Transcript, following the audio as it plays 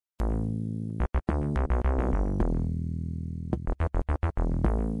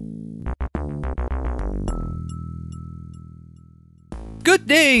Good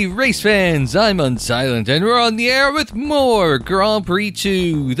day, race fans! I'm Unsilent, and we're on the air with more Grand Prix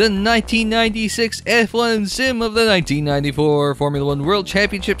 2, the 1996 F1 sim of the 1994 Formula 1 World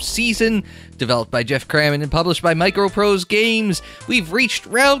Championship season. Developed by Jeff Crammon and published by Microprose Games, we've reached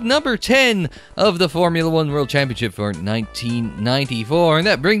round number 10 of the Formula 1 World Championship for 1994, and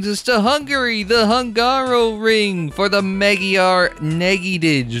that brings us to Hungary, the Hungaroring, for the Magyar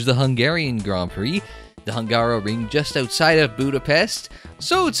Nagydij, the Hungarian Grand Prix. The Hungaroring just outside of Budapest,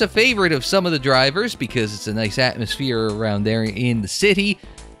 so it's a favorite of some of the drivers because it's a nice atmosphere around there in the city.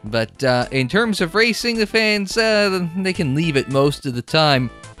 But in terms of racing, the fans, they can leave it most of the time.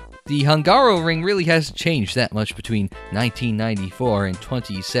 The Hungaroring really hasn't changed that much between 1994 and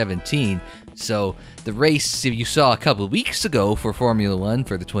 2017. So the race you saw a couple of weeks ago for Formula 1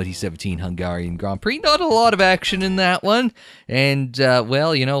 for the 2017 Hungarian Grand Prix, not a lot of action in that one. And,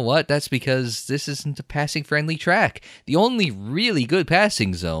 well, you know what? That's because this isn't a passing-friendly track. The only really good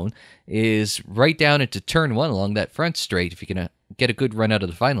passing zone is right down into Turn 1 along that front straight. If you're going to get a good run out of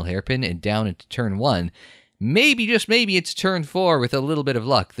the final hairpin and down into Turn 1. Maybe, just maybe, it's Turn 4 with a little bit of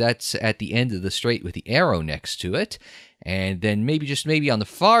luck. That's at the end of the straight with the arrow next to it. And then maybe, just maybe, on the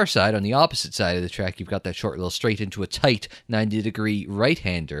far side, on the opposite side of the track, you've got that short little straight into a tight 90-degree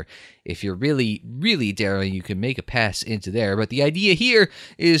right-hander. If you're really, really daring, you can make a pass into there. But the idea here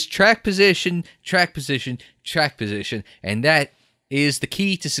is track position, track position, track position. And that is the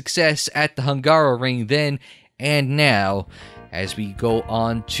key to success at the Hungaroring then and now. As we go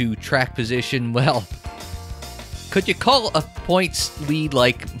on to track position, well, could you call a points lead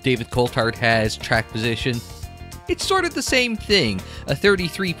like David Coulthard has track position? It's sort of the same thing, a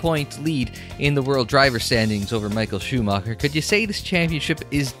 33-point lead in the world driver standings over Michael Schumacher. Could you say this championship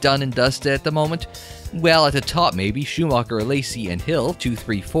is done and dusted at the moment? Well, at the top maybe, Schumacher, Alesi, and Hill, 2,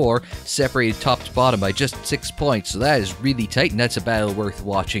 3, 4, separated top to bottom by just 6 points, so that is really tight, and that's a battle worth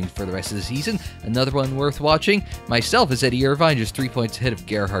watching for the rest of the season. Another one worth watching, myself, is Eddie Irvine, just 3 points ahead of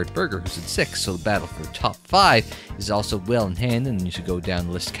Gerhard Berger, who's at 6, so the battle for top 5 is also well in hand, and you should go down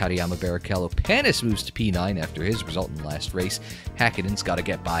the list. Katayama Barrichello Panis moves to P9 after his result in the last race. Hakkinen's got to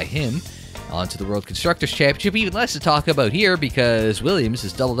get by him. On to the World Constructors' Championship, even less to talk about here because Williams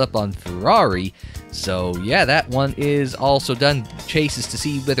has doubled up on Ferrari. So yeah, that one is also done. Chases to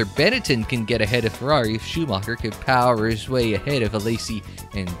see whether Benetton can get ahead of Ferrari if Schumacher could power his way ahead of Alesi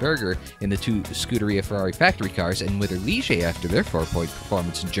and Berger in the two Scuderia Ferrari factory cars, and whether Ligier, after their 4-point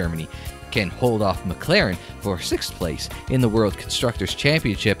performance in Germany, can hold off McLaren for 6th place in the World Constructors'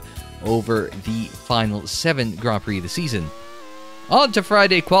 Championship over the final 7 Grand Prix of the season. On to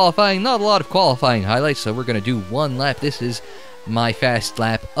Friday qualifying. Not a lot of qualifying highlights, so we're going to do one lap. This is my fast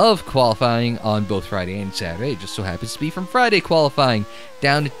lap of qualifying on both Friday and Saturday. It just so happens to be from Friday qualifying.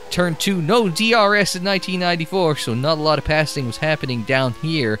 Down to Turn 2, no DRS in 1994, so not a lot of passing was happening down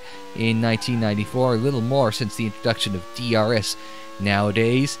here in 1994. A little more since the introduction of DRS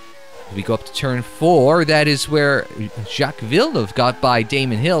nowadays. We go up to Turn 4. That is where Jacques Villeneuve got by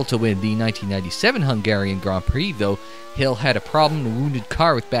Damon Hill to win the 1997 Hungarian Grand Prix, though Hill had a problem, a wounded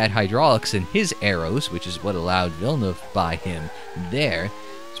car with bad hydraulics in his arrows, which is what allowed Villeneuve by him there.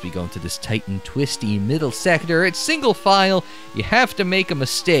 As we go into this tight and twisty middle sector, it's single file. You have to make a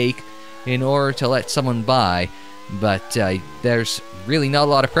mistake in order to let someone by, but there's really not a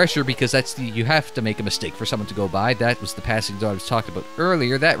lot of pressure because you have to make a mistake for someone to go by. That was the passing zone I was talking about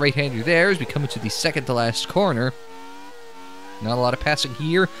earlier. That right-hander there as we come into the second to last corner. Not a lot of passing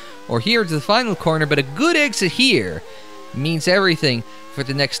here or here to the final corner, but a good exit here means everything for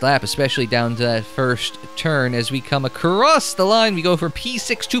the next lap, especially down to that first turn. As we come across the line, we go from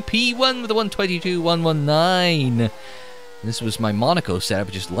P6 to P1 with a 122.119. This was my Monaco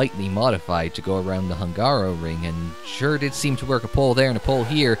setup, just lightly modified to go around the Hungaroring, and sure did seem to work. A pole there and a pole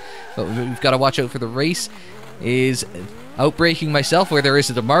here, but we've got to watch out for the race is outbraking myself where there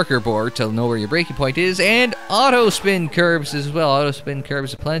isn't a marker board to know where your braking point is, and auto spin curves as well. Auto spin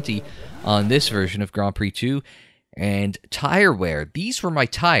curves aplenty on this version of Grand Prix 2. And tire wear. These were my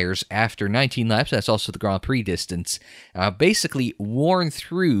tires after 19 laps. That's also the Grand Prix distance. Basically worn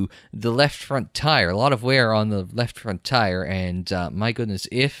through the left front tire. A lot of wear on the left front tire. And my goodness,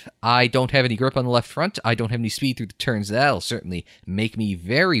 if I don't have any grip on the left front, I don't have any speed through the turns, that'll certainly make me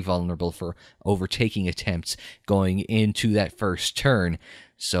very vulnerable for overtaking attempts going into that first turn.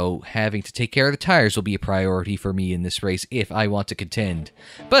 So having to take care of the tires will be a priority for me in this race if I want to contend.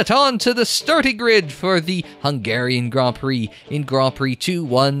 But on to the starting grid for the Hungarian Grand Prix. In Grand Prix 2,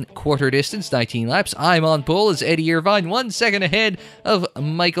 1 quarter distance, 19 laps. I'm on pole as Eddie Irvine, 1 second ahead of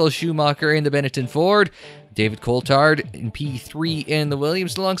Michael Schumacher in the Benetton Ford. David Coulthard in P3 in the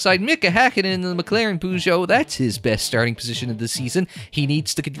Williams alongside Mika Häkkinen in the McLaren Peugeot. That's his best starting position of the season. He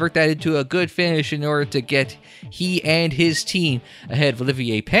needs to convert that into a good finish in order to get he and his team ahead of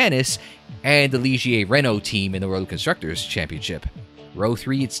Olivier Panis and the Ligier Renault team in the World Constructors' Championship. Row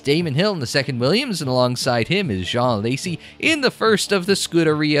 3, it's Damon Hill in the second Williams, and alongside him is Jean Alesi in the first of the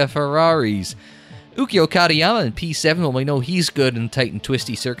Scuderia Ferraris. Ukyo Katayama in P7, well, we know he's good in tight and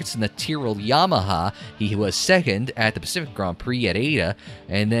twisty circuits in the Tyrrell Yamaha. He was second at the Pacific Grand Prix at Ada.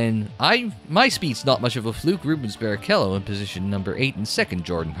 And then, my speed's not much of a fluke. Rubens Barrichello in position number 8, and second,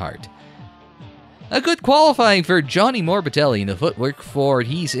 Jordan Hart. A good qualifying for Johnny Morbidelli in the footwork Ford.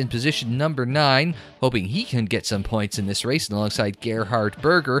 He's in position number 9, hoping he can get some points in this race, and alongside Gerhard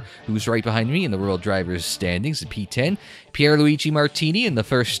Berger, who's right behind me in the World Drivers' standings at P10. Pierluigi Martini in the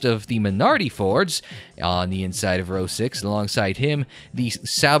first of the Minardi Fords on the inside of row 6, and alongside him, the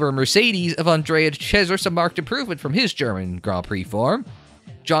Sauber Mercedes of Andrea Cesar, a marked improvement from his German Grand Prix form.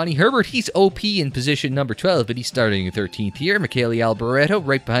 Johnny Herbert, he's OP in position number 12, but he's starting in 13th here. Michele Alboreto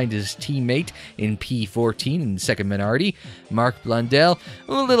right behind his teammate in P14 in the second Minardi. Mark Blundell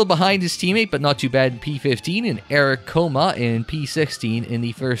a little behind his teammate, but not too bad in P15. And Eric Coma in P16 in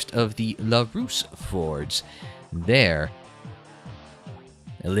the first of the La Rousse Fords. There.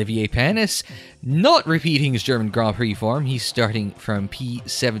 Olivier Panis, not repeating his German Grand Prix form. He's starting from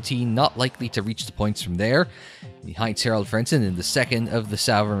P17, not likely to reach the points from there. Heinz-Harald Frentzen in the second of the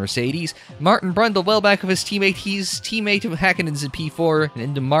Sauber Mercedes. Martin Brundle well back of his teammate. He's teammate of Häkkinen's in P4,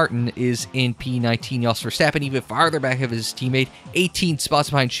 and Martin is in P19. Jos Verstappen even farther back of his teammate, 18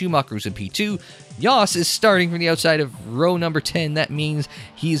 spots behind Schumacher, who's in P2. Jos is starting from the outside of row number 10. That means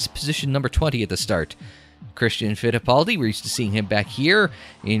he's position number 20 at the start. Christian Fittipaldi, we're used to seeing him back here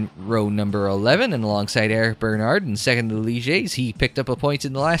in row number 11, and alongside Eric Bernard in second of the Ligiers. He picked up a point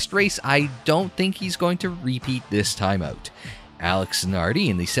in the last race. I don't think he's going to repeat this time out. Alex Zanardi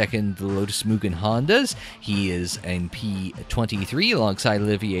in the second the Lotus Mugen Hondas. He is in P23 alongside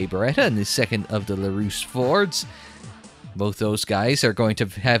Olivier Beretta in the second of the LaRousse Fords. Both those guys are going to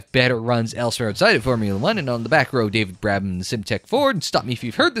have better runs elsewhere outside of Formula 1. And on the back row, David Brabham in the Simtech Ford. And stop me if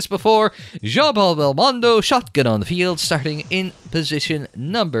you've heard this before. Jean-Paul Belmondo, shotgun on the field, starting in position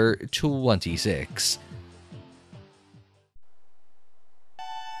number 26.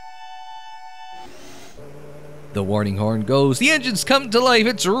 The warning horn goes. The engines come to life.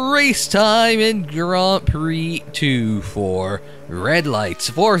 It's race time in Grand Prix 2 for red lights.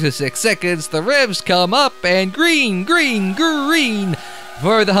 4 to 6 seconds. The revs come up and green, green, green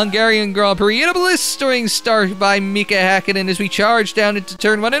for the Hungarian Grand Prix. And a blistering start by Mika Häkkinen as we charge down into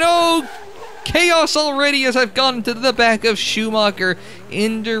turn 1. And oh, chaos already as I've gone to the back of Schumacher.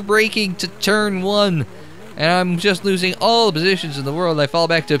 Under braking to turn 1. And I'm just losing all the positions in the world. I fall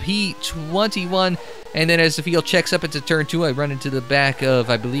back to P21. And then as the field checks up into turn 2, I run into the back of,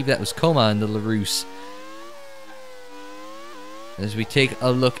 I believe that was Coma in the LaRousse. As we take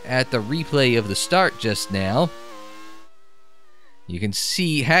a look at the replay of the start just now, you can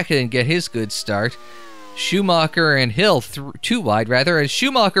see Häkkinen get his good start. Schumacher and Hill too wide, rather, as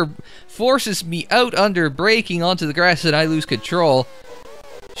Schumacher forces me out under braking onto the grass and I lose control.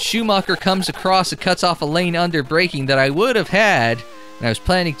 Schumacher comes across and cuts off a lane under braking that I would have had, and I was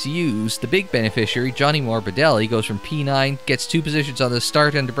planning to use. The big beneficiary, Johnny Morbidelli, goes from P9, gets 2 positions on the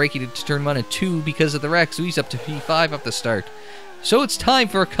start under braking to turn 1 and 2 because of the wreck, so he's up to P5 up the start. So it's time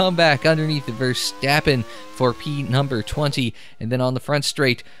for a comeback underneath the Verstappen for P number 20, and then on the front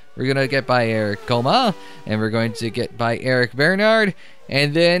straight, we're going to get by Eric Coma, and we're going to get by Eric Bernard,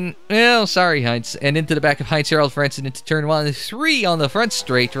 and then, oh, sorry, Heinz, and into the back of Heinz-Harald Frentzen into turn 1, 3 on the front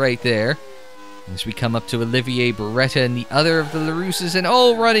straight right there. As we come up to Olivier Beretta and the other of the LaRousses, and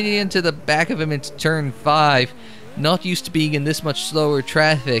oh, running into the back of him into turn 5. Not used to being in this much slower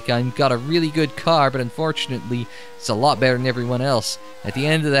traffic. I've got a really good car, but unfortunately, it's a lot better than everyone else. At the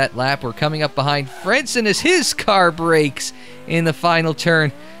end of that lap, we're coming up behind Frentzen as his car brakes in the final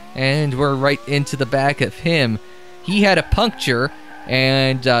turn, and we're right into the back of him. He had a puncture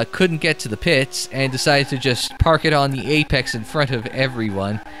and couldn't get to the pits, and decided to just park it on the apex in front of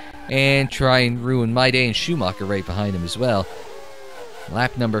everyone and try and ruin my day, and Schumacher right behind him as well.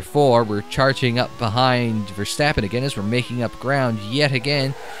 Lap number 4, we're charging up behind Verstappen again as we're making up ground yet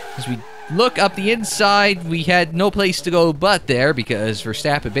again. As we look up the inside, we had no place to go but there because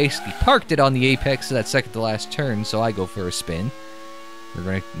Verstappen basically parked it on the apex of that second to last turn, so I go for a spin. We're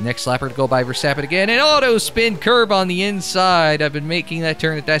going to next lapper to go by Verstappen again. An auto spin curve on the inside. I've been making that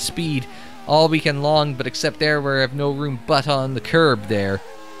turn at that speed all weekend long, but except there where I have no room but on the curb there.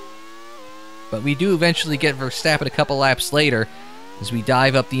 But we do eventually get Verstappen a couple laps later as we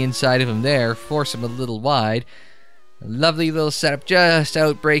dive up the inside of him there, force him a little wide. A lovely little setup, just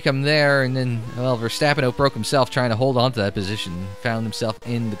outbrake him there, and then, well, Verstappen outbroke himself trying to hold on to that position, found himself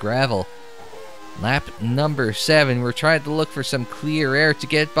in the gravel. Lap number 7, we're trying to look for some clear air to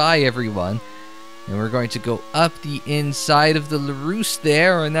get by everyone. And we're going to go up the inside of the Larousse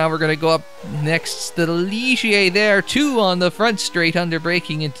there, and now we're going to go up next to the Ligier there, 2 on the front straight, under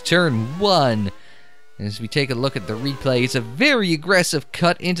braking into turn 1. As we take a look at the replay, it's a very aggressive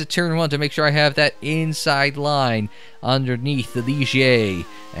cut into turn 1 to make sure I have that inside line underneath the Ligier.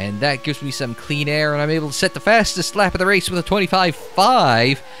 And that gives me some clean air, and I'm able to set the fastest lap of the race with a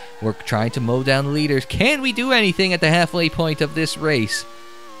 25.5. We're trying to mow down the leaders. Can we do anything at the halfway point of this race?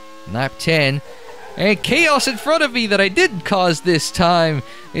 Lap 10. And chaos in front of me that I didn't cause this time.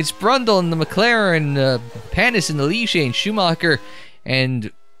 It's Brundle and the McLaren, Panis and the Ligier and Schumacher,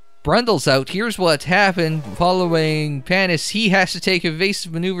 and Brundle's out. Here's what happened following Panis. He has to take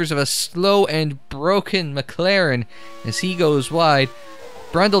evasive maneuvers of a slow and broken McLaren as he goes wide.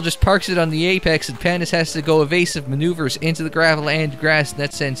 Brundle just parks it on the apex, and Panis has to go evasive maneuvers into the gravel and grass, and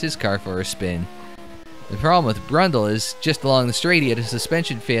that sends his car for a spin. The problem with Brundle is just along the straight he had a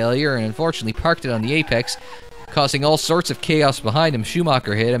suspension failure and unfortunately parked it on the apex, causing all sorts of chaos behind him.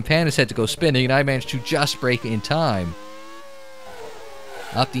 Schumacher hit him, Panis had to go spinning, and I managed to just brake in time.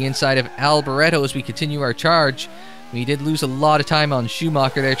 Up the inside of Alboreto as we continue our charge. We did lose a lot of time on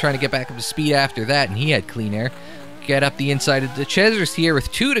Schumacher there, trying to get back up to speed after that, and he had clean air. Get up the inside of the Chesers here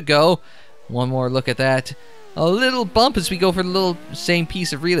with 2 to go. One more look at that. A little bump as we go for the little same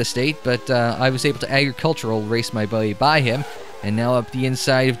piece of real estate, but I was able to agricultural race my way by him. And now up the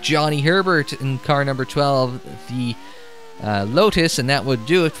inside of Johnny Herbert in car number 12, the Lotus, and that would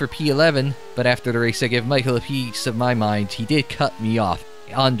do it for P11. But after the race, I give Michael a piece of my mind. He did cut me off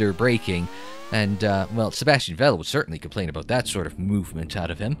under braking, and well, Sebastian Vettel would certainly complain about that sort of movement out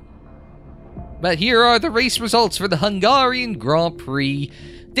of him. But here are the race results for the Hungarian Grand Prix.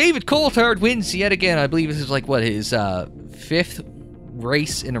 David Coulthard wins yet again. I believe this is like, what, his 5th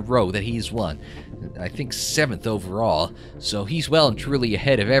race in a row that he's won. I think 7th overall. So he's well and truly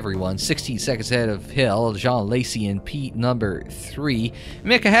ahead of everyone. 16 seconds ahead of Hill, Jean Lacey in P number 3.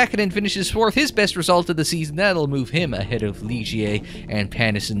 Mika Hakkinen finishes 4th, his best result of the season. That'll move him ahead of Ligier and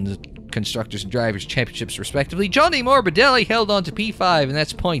Panis in the Constructors and Drivers Championships respectively. Johnny Morbidelli held on to P5, and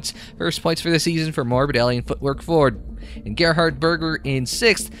that's points. First points for the season for Morbidelli and Footwork Ford. And Gerhard Berger in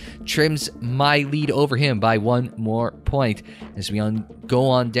 6th trims my lead over him by 1 more point. As we go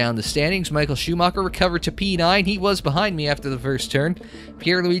on down the standings, Michael Schumacher recovered to P9. He was behind me after the first turn.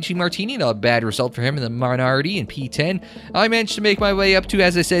 Pierluigi Martini, not a bad result for him in the Minardi in P10. I managed to make my way up to,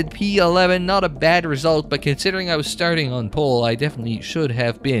 as I said, P11. Not a bad result, but considering I was starting on pole, I definitely should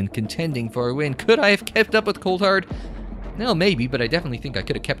have been contending for a win. Could I have kept up with Coulthard? No, maybe, but I definitely think I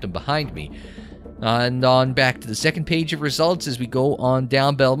could have kept him behind me. And on back to the second page of results as we go on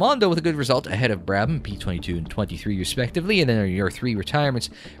down. Belmondo with a good result ahead of Brabham, P22 and 23 respectively. And then your 3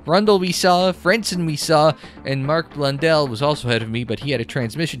 retirements. Rundle we saw, Frentzen we saw, and Mark Blundell was also ahead of me, but he had a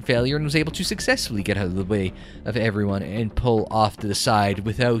transmission failure and was able to successfully get out of the way of everyone and pull off to the side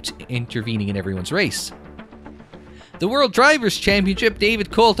without intervening in everyone's race. The World Drivers' Championship, David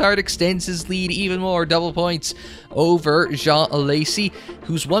Coulthard extends his lead even more, double points over Jean Lacey,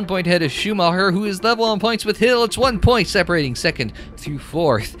 who's 1 point ahead of Schumacher, who is level on points with Hill. It's 1 point separating 2nd through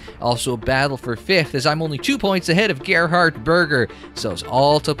 4th. Also a battle for 5th, as I'm only 2 points ahead of Gerhard Berger. So it's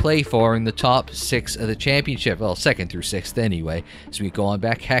all to play for in the top 6 of the championship. Well, 2nd through 6th anyway. As we go on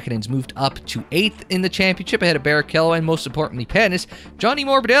back, Hakkinen's moved up to 8th in the championship ahead of Barrichello and most importantly Panis. Johnny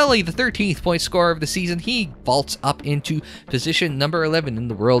Morbidelli, the 13th point scorer of the season, he vaults up into position number 11 in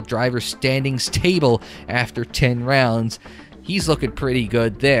the World Drivers Standings table after 10 rounds. He's looking pretty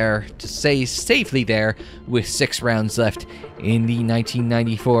good there, to say safely there, with 6 rounds left in the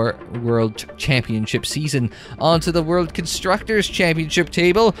 1994 World Championship season. On to the World Constructors Championship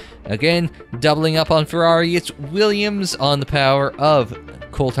table. Again, doubling up on Ferrari, it's Williams on the power of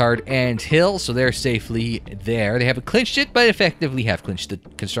Coulthard and Hill, so they're safely there. They haven't clinched it, but effectively have clinched the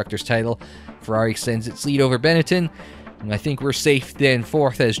Constructors title. Ferrari extends its lead over Benetton. I think we're safe then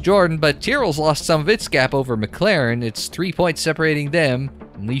 4th as Jordan, but Tyrrell's lost some of its gap over McLaren. It's 3 points separating them.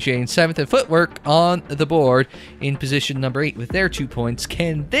 Ligier in 7th, and Footwork on the board in position number 8 with their 2 points.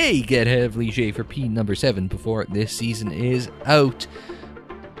 Can they get ahead of Ligier for P number 7 before this season is out?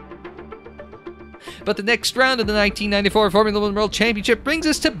 But the next round of the 1994 Formula 1 World Championship brings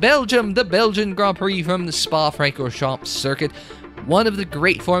us to Belgium, the Belgian Grand Prix from the Spa-Francorchamps circuit. One of the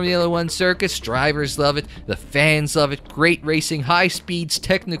great Formula 1 circuits. Drivers love it, the fans love it. Great racing, high speeds,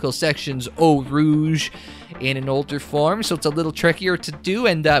 technical sections, Eau Rouge in an older form, so it's a little trickier to do,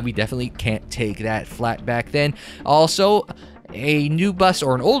 and we definitely can't take that flat back then. Also, a new bus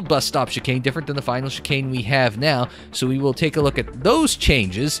or an old bus stop chicane, different than the final chicane we have now, so we will take a look at those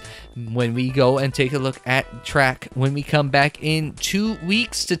changes when we go and take a look at track when we come back in 2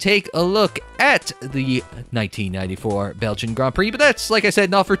 weeks to take a look at the 1994 Belgian Grand Prix. But that's, like I said,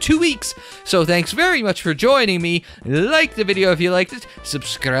 not for 2 weeks, so thanks very much for joining me. Like the video if you liked it,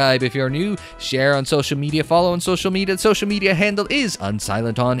 subscribe if you're new, share on social media, follow on social media. The social media handle is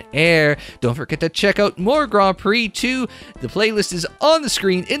Unsilent on Air. Don't forget to check out more Grand Prix 2. The playlist is on the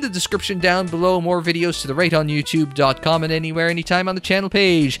screen in the description down below. More videos to the right on youtube.com and anywhere, anytime on the channel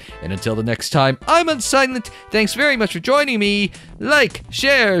page. And until the next time, I'm Unsilent. Thanks very much for joining me. Like,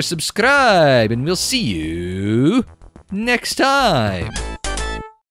 share, subscribe, and we'll see you next time.